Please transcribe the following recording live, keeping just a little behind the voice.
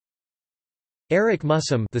Erich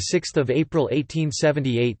Mühsam, the 6th of April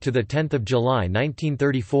 1878 to the 10th of July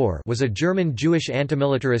 1934, was a German Jewish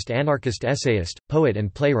antimilitarist anarchist essayist, poet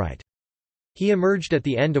and playwright. He emerged at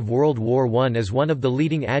the end of World War I as one of the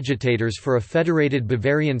leading agitators for a federated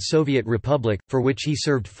Bavarian Soviet Republic, for which he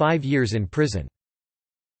served 5 years in prison.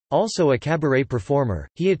 Also a cabaret performer,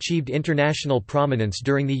 he achieved international prominence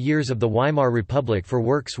during the years of the Weimar Republic for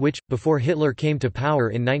works which, before Hitler came to power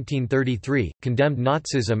in 1933, condemned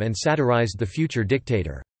Nazism and satirized the future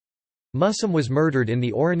dictator. Mühsam was murdered in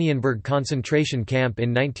the Oranienburg concentration camp in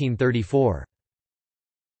 1934.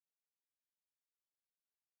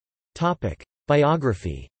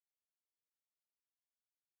 Biography.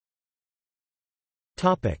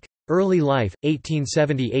 Early life,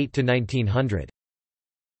 1878 to 1900.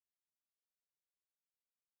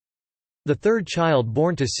 The third child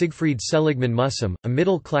born to Siegfried Seligmann Mühsam, a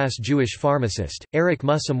middle-class Jewish pharmacist, Erich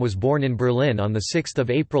Mühsam was born in Berlin on 6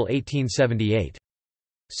 April 1878.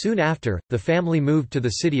 Soon after, the family moved to the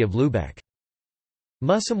city of Lübeck.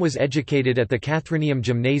 Mühsam was educated at the Katharineum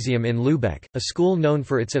Gymnasium in Lübeck, a school known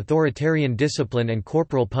for its authoritarian discipline and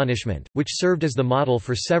corporal punishment, which served as the model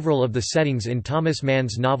for several of the settings in Thomas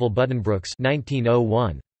Mann's novel Buddenbrooks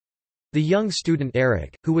 1901. The young student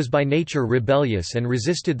Erich, who was by nature rebellious and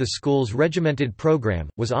resisted the school's regimented program,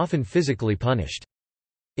 was often physically punished.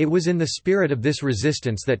 It was in the spirit of this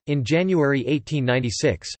resistance that, in January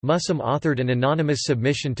 1896, Mühsam authored an anonymous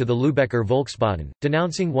submission to the Lübecker Volksboten,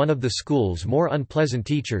 denouncing one of the school's more unpleasant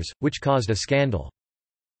teachers, which caused a scandal.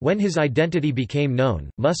 When his identity became known,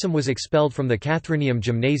 Mühsam was expelled from the Katharineum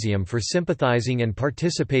Gymnasium for sympathizing and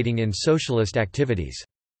participating in socialist activities.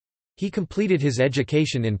 He completed his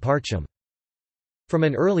education in Parchim. From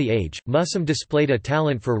an early age, Mühsam displayed a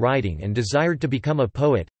talent for writing and desired to become a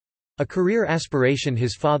poet—a career aspiration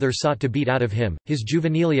his father sought to beat out of him. His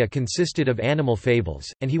juvenilia consisted of animal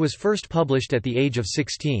fables, and he was first published at the age of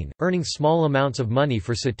 16, earning small amounts of money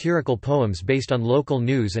for satirical poems based on local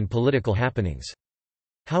news and political happenings.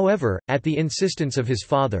 However, at the insistence of his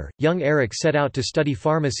father, young Erich set out to study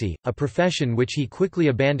pharmacy, a profession which he quickly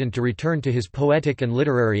abandoned to return to his poetic and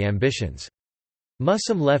literary ambitions.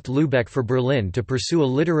 Mühsam left Lübeck for Berlin to pursue a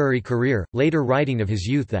literary career, later writing of his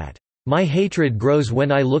youth that, "My hatred grows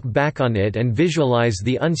when I look back on it and visualize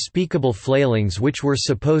the unspeakable flailings which were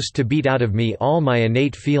supposed to beat out of me all my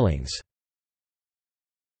innate feelings."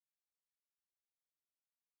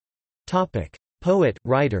 Poet,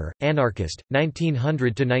 writer, anarchist,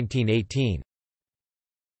 1900–1918.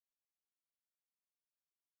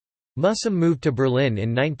 Mühsam moved to Berlin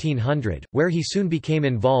in 1900, where he soon became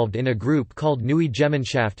involved in a group called Neue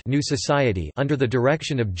Gemeinschaft New Society under the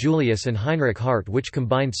direction of Julius and Heinrich Hardt, which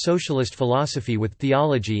combined socialist philosophy with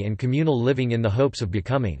theology and communal living in the hopes of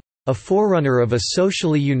becoming a forerunner of a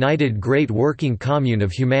socially united great working commune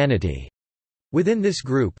of humanity. Within this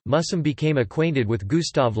group, Mühsam became acquainted with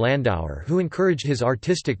Gustav Landauer, who encouraged his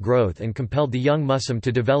artistic growth and compelled the young Mühsam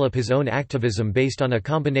to develop his own activism based on a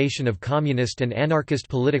combination of communist and anarchist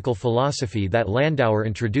political philosophy that Landauer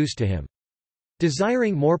introduced to him.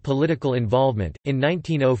 Desiring more political involvement, in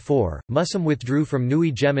 1904, Mühsam withdrew from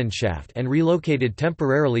Neue Gemeinschaft and relocated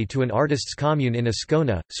temporarily to an artists' commune in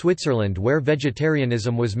Ascona, Switzerland, where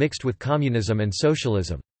vegetarianism was mixed with communism and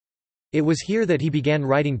socialism. It was here that he began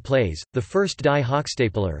writing plays, the first Die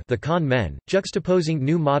Hochstapler, The Con Men, juxtaposing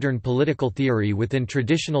new modern political theory within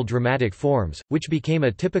traditional dramatic forms, which became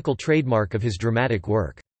a typical trademark of his dramatic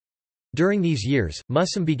work. During these years,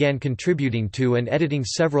 Mühsam began contributing to and editing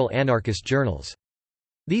several anarchist journals.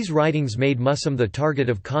 These writings made Mühsam the target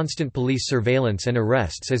of constant police surveillance and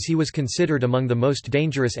arrests, as he was considered among the most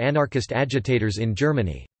dangerous anarchist agitators in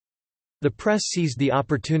Germany. The press seized the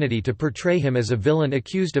opportunity to portray him as a villain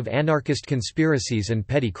accused of anarchist conspiracies and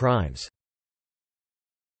petty crimes.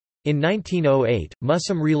 In 1908,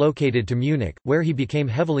 Mühsam relocated to Munich, where he became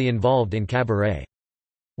heavily involved in cabaret.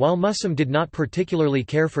 While Mühsam did not particularly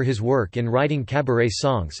care for his work in writing cabaret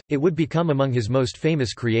songs, it would become among his most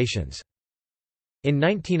famous creations. In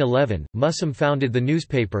 1911, Mühsam founded the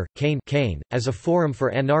newspaper, Kane, as a forum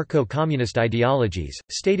for anarcho-communist ideologies,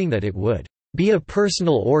 stating that it would be a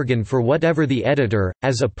personal organ for whatever the editor,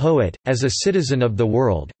 as a poet, as a citizen of the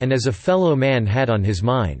world, and as a fellow man had on his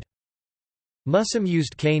mind. Mühsam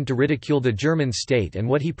used Kane to ridicule the German state and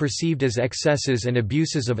what he perceived as excesses and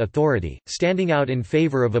abuses of authority, standing out in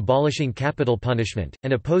favor of abolishing capital punishment,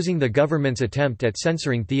 and opposing the government's attempt at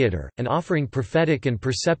censoring theatre, and offering prophetic and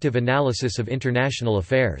perceptive analysis of international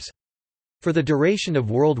affairs. For the duration of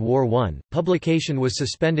World War I, publication was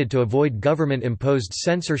suspended to avoid government-imposed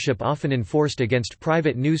censorship often enforced against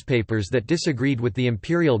private newspapers that disagreed with the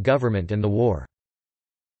imperial government and the war.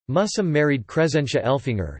 Mühsam married Crescentia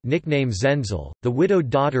Elfinger, nickname Zenzel, the widowed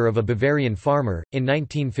daughter of a Bavarian farmer, in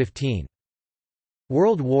 1915.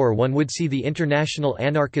 World War I would see the international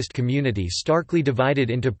anarchist community starkly divided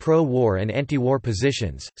into pro-war and anti-war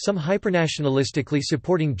positions, some hypernationalistically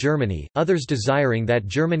supporting Germany, others desiring that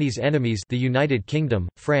Germany's enemies, the United Kingdom,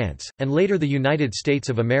 France, and later the United States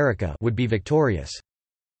of America, would be victorious.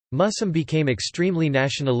 Mühsam became extremely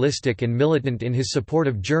nationalistic and militant in his support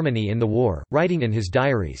of Germany in the war, writing in his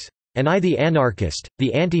diaries, "And I, the anarchist,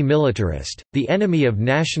 the anti-militarist, the enemy of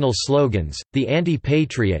national slogans, the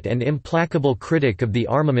anti-patriot and implacable critic of the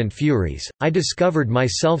armament furies, I discovered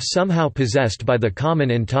myself somehow possessed by the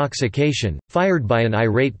common intoxication, fired by an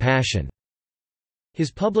irate passion."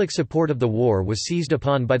 His public support of the war was seized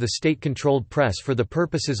upon by the state-controlled press for the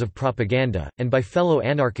purposes of propaganda, and by fellow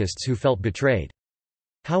anarchists who felt betrayed.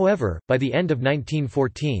 However, by the end of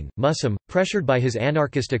 1914, Mühsam, pressured by his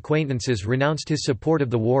anarchist acquaintances, renounced his support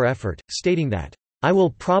of the war effort, stating that, "I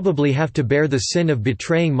will probably have to bear the sin of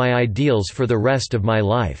betraying my ideals for the rest of my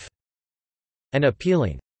life," and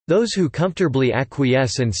appealing, "Those who comfortably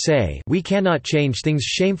acquiesce and say, 'We cannot change things,'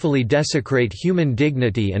 shamefully desecrate human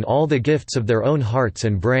dignity and all the gifts of their own hearts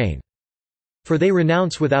and brain. For they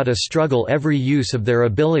renounce without a struggle every use of their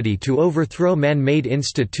ability to overthrow man-made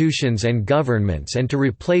institutions and governments and to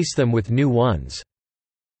replace them with new ones."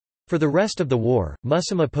 For the rest of the war,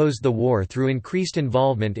 Mühsam opposed the war through increased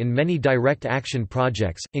involvement in many direct action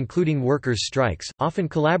projects, including workers' strikes, often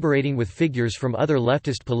collaborating with figures from other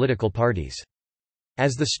leftist political parties.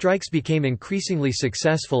 As the strikes became increasingly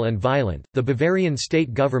successful and violent, the Bavarian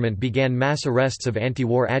state government began mass arrests of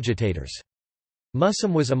anti-war agitators.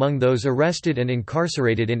 Mühsam was among those arrested and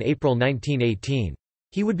incarcerated in April 1918.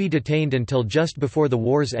 He would be detained until just before the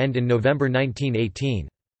war's end in November 1918.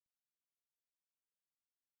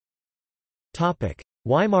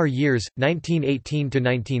 Weimar years,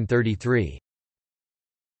 1918–1933.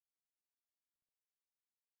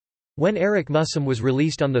 When Erich Mühsam was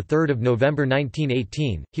released on 3 November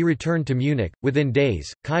 1918, he returned to Munich. Within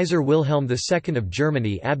days, Kaiser Wilhelm II of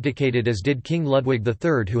Germany abdicated, as did King Ludwig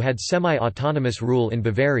III, who had semi-autonomous rule in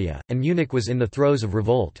Bavaria, and Munich was in the throes of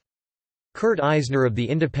revolt. Kurt Eisner of the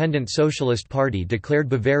Independent Socialist Party declared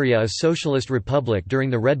Bavaria a socialist republic during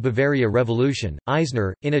the Red Bavaria Revolution.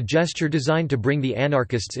 Eisner, in a gesture designed to bring the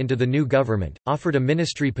anarchists into the new government, offered a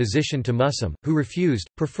ministry position to Mühsam, who refused,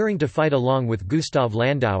 preferring to fight along with Gustav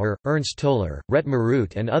Landauer, Ernst Toller, Rhett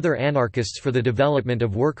Marut and other anarchists for the development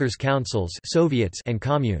of workers' councils, Soviets and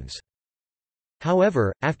communes.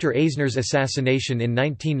 However, after Eisner's assassination in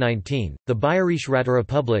 1919, the Bayerische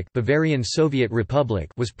Räterepublik, Bavarian Soviet Republic,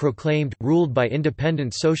 was proclaimed, ruled by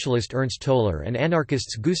independent socialist Ernst Toller and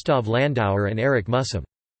anarchists Gustav Landauer and Erich Mühsam.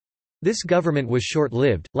 This government was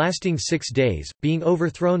short-lived, lasting 6 days, being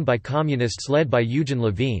overthrown by communists led by Eugen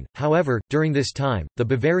Levine. However, during this time, the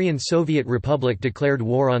Bavarian Soviet Republic declared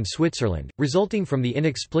war on Switzerland, resulting from the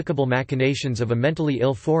inexplicable machinations of a mentally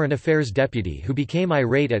ill foreign affairs deputy who became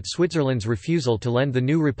irate at Switzerland's refusal to lend the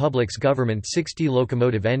new republic's government 60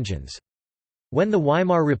 locomotive engines. When the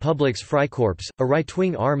Weimar Republic's Freikorps, a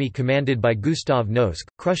right-wing army commanded by Gustav Noske,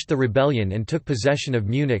 crushed the rebellion and took possession of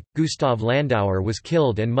Munich, Gustav Landauer was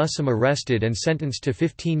killed and Mühsam arrested and sentenced to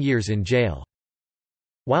 15 years in jail.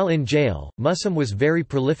 While in jail, Mühsam was very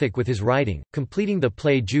prolific with his writing, completing the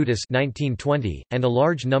play Judas 1920, and a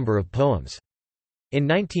large number of poems. In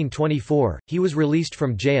 1924, he was released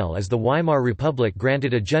from jail as the Weimar Republic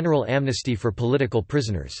granted a general amnesty for political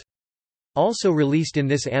prisoners. Also released in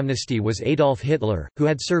this amnesty was Adolf Hitler, who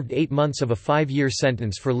had served 8 months of a 5-year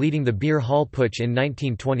sentence for leading the Beer Hall Putsch in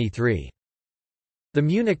 1923. The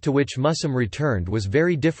Munich to which Mühsam returned was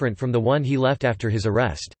very different from the one he left after his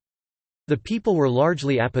arrest. The people were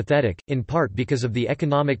largely apathetic, in part because of the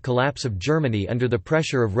economic collapse of Germany under the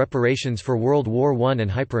pressure of reparations for World War I and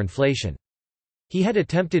hyperinflation. He had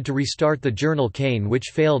attempted to restart the journal Kane,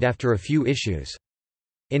 which failed after a few issues.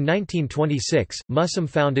 In 1926, Mühsam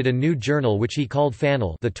founded a new journal which he called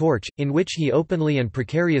Fanal, The Torch, in which he openly and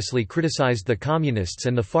precariously criticized the communists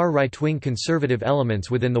and the far right-wing conservative elements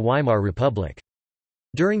within the Weimar Republic.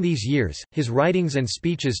 During these years, his writings and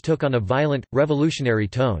speeches took on a violent, revolutionary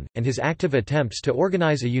tone, and his active attempts to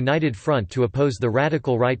organize a united front to oppose the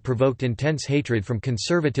radical right provoked intense hatred from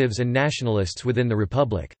conservatives and nationalists within the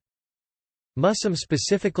Republic. Mühsam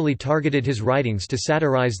specifically targeted his writings to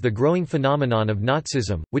satirize the growing phenomenon of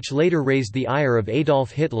Nazism, which later raised the ire of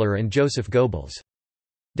Adolf Hitler and Joseph Goebbels.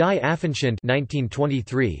 Die Affenschund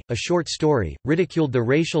 1923, a short story, ridiculed the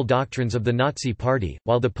racial doctrines of the Nazi Party,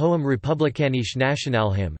 while the poem Republikanische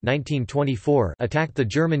Nationalhymne 1924 attacked the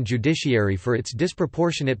German judiciary for its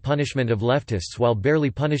disproportionate punishment of leftists while barely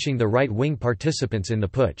punishing the right-wing participants in the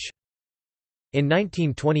putsch. In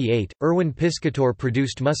 1928, Erwin Piscator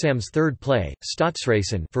produced Mühsam's third play,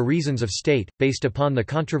 Staatsräson for Reasons of State, based upon the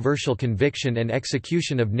controversial conviction and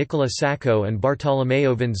execution of Nicola Sacco and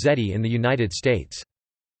Bartolomeo Vanzetti in the United States.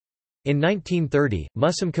 In 1930,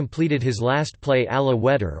 Mühsam completed his last play Alle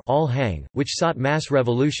Wetter, All Hang, which sought mass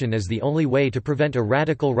revolution as the only way to prevent a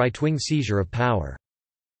radical right-wing seizure of power.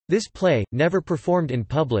 This play, never performed in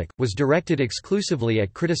public, was directed exclusively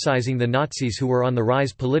at criticizing the Nazis who were on the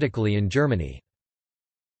rise politically in Germany.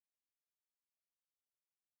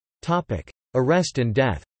 Arrest and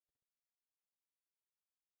death.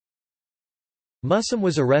 Mühsam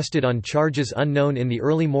was arrested on charges unknown in the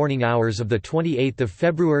early morning hours of 28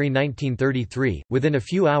 February 1933, within a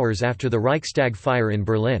few hours after the Reichstag fire in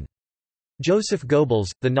Berlin. Joseph Goebbels,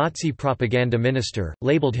 the Nazi propaganda minister,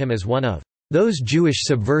 labeled him as one of those Jewish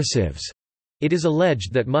subversives. It is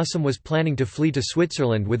alleged that Mühsam was planning to flee to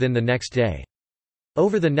Switzerland within the next day.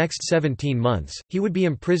 Over the next 17 months, he would be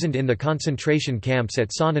imprisoned in the concentration camps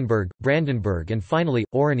at Sonnenberg, Brandenburg and finally,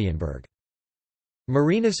 Oranienburg.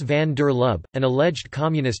 Marinus van der Lubbe, an alleged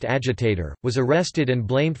communist agitator, was arrested and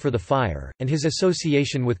blamed for the fire, and his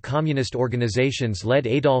association with communist organizations led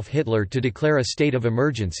Adolf Hitler to declare a state of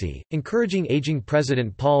emergency, encouraging aging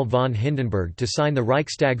President Paul von Hindenburg to sign the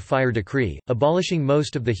Reichstag fire decree, abolishing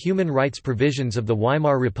most of the human rights provisions of the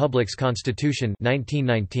Weimar Republic's constitution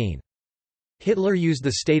 1919. Hitler used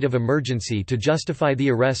the state of emergency to justify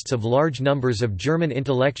the arrests of large numbers of German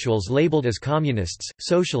intellectuals labeled as communists,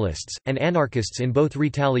 socialists, and anarchists in both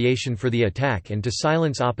retaliation for the attack and to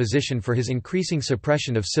silence opposition for his increasing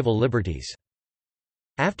suppression of civil liberties.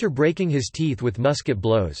 After breaking his teeth with musket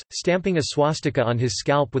blows, stamping a swastika on his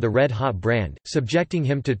scalp with a red-hot brand, subjecting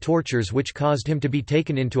him to tortures which caused him to be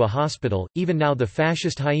taken into a hospital, even now the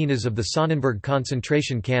fascist hyenas of the Sonnenberg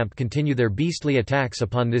concentration camp continue their beastly attacks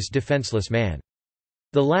upon this defenseless man.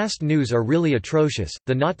 The last news are really atrocious.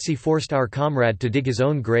 The Nazi forced our comrade to dig his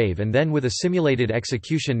own grave and then with a simulated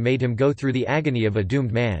execution made him go through the agony of a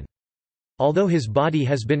doomed man. Although his body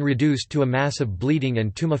has been reduced to a mass of bleeding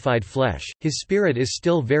and tumefied flesh, his spirit is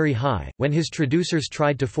still very high. When his traducers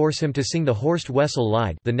tried to force him to sing the Horst Wessel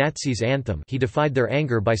Lied, the Nazis' anthem, he defied their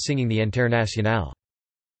anger by singing the Internationale.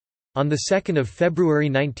 On 2 February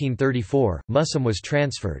 1934, Mühsam was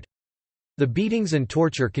transferred. The beatings and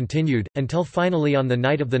torture continued, until finally on the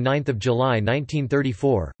night of 9 July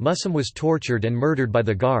 1934, Mühsam was tortured and murdered by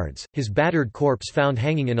the guards, his battered corpse found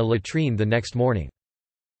hanging in a latrine the next morning.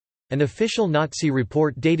 An official Nazi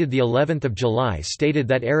report dated the 11th of July stated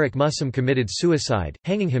that Erich Mühsam committed suicide,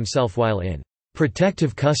 hanging himself while in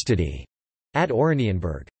protective custody at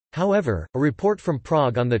Oranienburg. However, a report from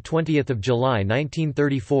Prague on 20 July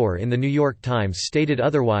 1934 in the New York Times stated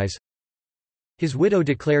otherwise. His widow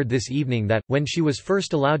declared this evening that, when she was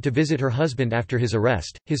first allowed to visit her husband after his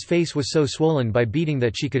arrest, his face was so swollen by beating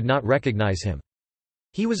that she could not recognize him.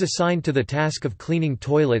 He was assigned to the task of cleaning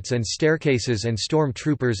toilets and staircases and storm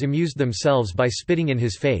troopers amused themselves by spitting in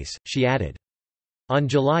his face, she added. On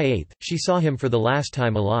July 8, she saw him for the last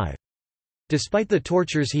time alive. Despite the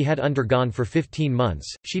tortures he had undergone for 15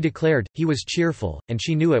 months, she declared, he was cheerful, and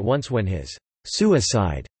she knew at once when his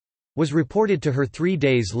suicide was reported to her 3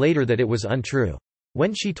 days later that it was untrue.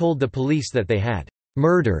 When she told the police that they had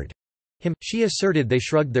murdered him, she asserted they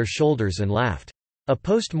shrugged their shoulders and laughed. A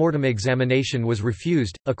post-mortem examination was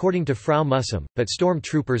refused, according to Frau Mühsam, but storm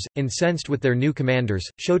troopers, incensed with their new commanders,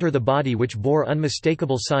 showed her the body which bore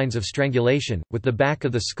unmistakable signs of strangulation, with the back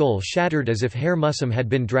of the skull shattered as if Herr Mühsam had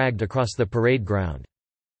been dragged across the parade ground.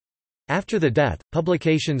 After the death,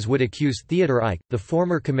 publications would accuse Theodor Eicke, the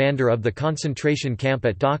former commander of the concentration camp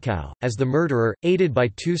at Dachau, as the murderer, aided by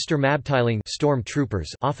two Sturmabteilung storm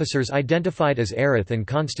troopers officers identified as Erich and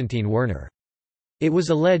Konstantin Werner. It was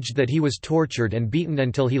alleged that he was tortured and beaten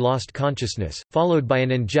until he lost consciousness, followed by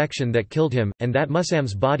an injection that killed him, and that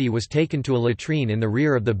Mühsam's body was taken to a latrine in the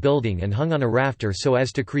rear of the building and hung on a rafter so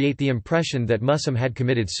as to create the impression that Mühsam had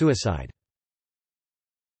committed suicide.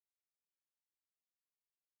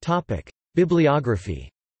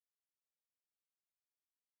 Bibliography.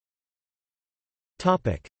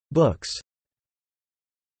 Books.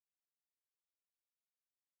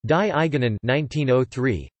 Die Eigenen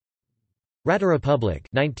 1903. Räterepublik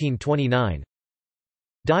 1929.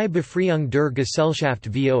 Die Befreiung der Gesellschaft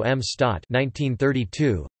vom Staat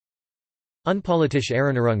 1932. Unpolitische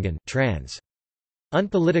Erinnerungen trans.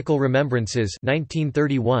 Unpolitical Remembrances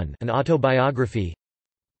 1931, an autobiography.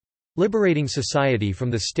 Liberating Society from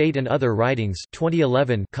the State and Other Writings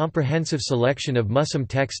 2011 comprehensive selection of Mühsam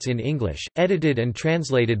texts in English, edited and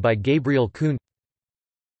translated by Gabriel Kuhn.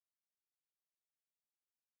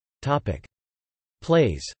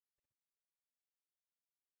 Plays.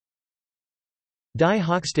 Die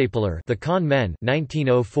Hochstapler, The Con Men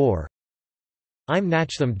 1904. Im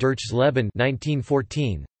Nachtham durchs Leben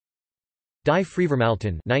 1914. Die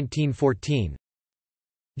Freivermalten 1914.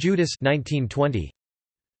 Judas 1920.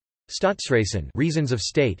 Staatsräson, Reasons of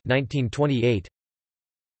State 1928.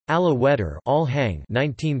 Alle Wetter, All Hang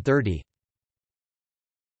 1930.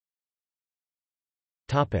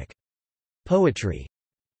 Topic: Poetry.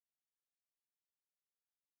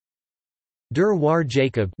 Der War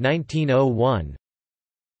Jacob 1901.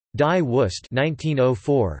 Die Wust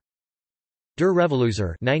 1904. Der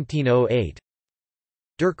Revoluzer 1908.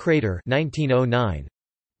 Der Krater 1909.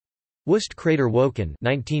 Wust Krater Woken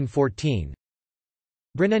 1914.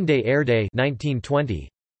 Brennende Erde 1920.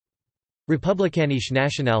 Republikanische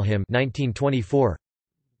Nationalhymn 1924.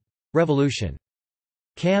 Revolution.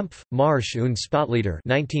 Kampf, Marsch und Spottlieder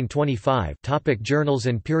 1925. Topic: Journals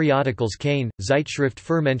and periodicals. Kane, Zeitschrift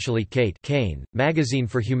für Menschlichkeit. Kane, Magazine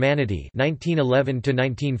for Humanity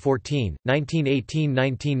 1911–1914,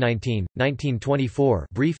 1918–1919, 1924.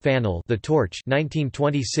 Brief Fanel, The Torch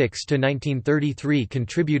 1926–1933.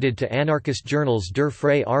 Contributed to anarchist journals Der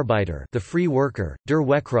Freie Arbeiter, The Free Worker, Der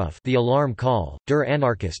Weckruf, The Alarm Call, Der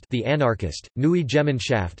Anarchist, The Anarchist, Neue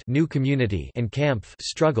Gemeinschaft, New Community, and Kampf,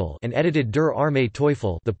 Struggle, and edited Der arme Teufel,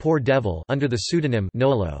 The Poor Devil, under the pseudonym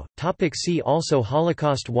Nolo. Topic: see also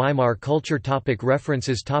Holocaust. Weimar culture. Topic: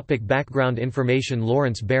 references. Topic: background information.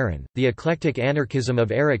 Lawrence Barron, The Eclectic Anarchism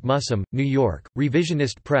of Erich Mühsam, New York,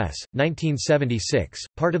 Revisionist Press, 1976,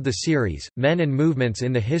 part of the series, Men and Movements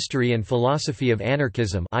in the History and Philosophy of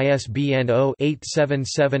Anarchism. ISBN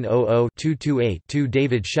 0-87700-228-2.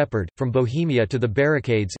 David Shepard, From Bohemia to the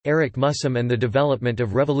Barricades, Erich Mühsam and the Development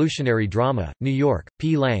of Revolutionary Drama, New York,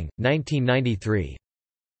 P. Lang, 1993.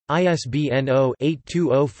 ISBN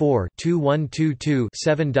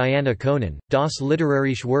 0-8204-2122-7. Diana Conan, Das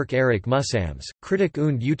literarische Werk Erich Mühsams, Kritik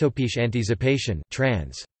und utopische Antizipation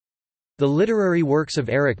trans. The Literary Works of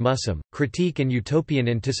Erich Mühsam, Critique and Utopian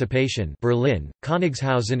Anticipation Berlin,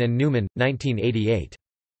 Königshausen and Neumann, 1988.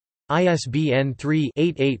 ISBN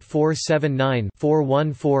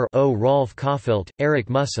 3-88479-414-0. Rolf Kaufelt, Erich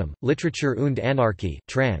Mühsam, Literature und Anarchie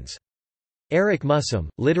trans. Erich Mühsam,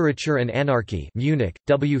 Literature and Anarchy Munich,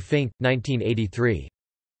 W. Fink, 1983.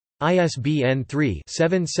 ISBN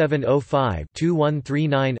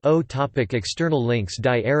 3-7705-2139-0. Topic: external links.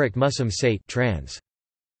 Die Erich Mühsam Site trans.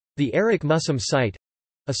 The Erich Mühsam Site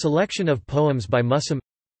 — a selection of poems by Mühsam.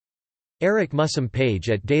 Erich Mühsam page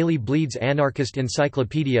at Daily Bleed's Anarchist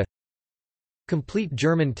Encyclopedia. Complete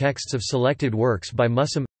German texts of selected works by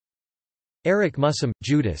Mühsam. Erich Mühsam,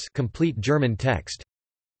 Judas complete German text.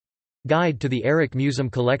 Guide to the Erich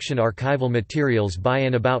Mühsam Collection. Archival materials by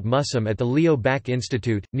and about Mühsam at the Leo Baeck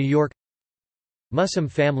Institute, New York. Mühsam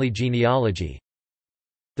family genealogy.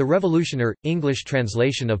 The Revolutioner, English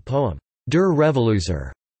translation of poem, Der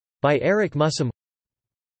Revoluzer, by Erich Mühsam.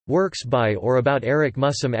 Works by or about Erich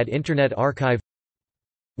Mühsam at Internet Archive.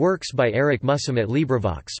 Works by Erich Mühsam at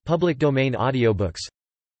LibriVox, public domain audiobooks.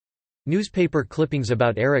 Newspaper clippings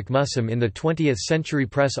about Erich Mühsam in the 20th Century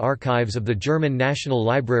Press archives of the German National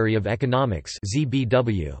Library of Economics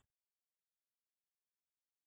 (ZBW).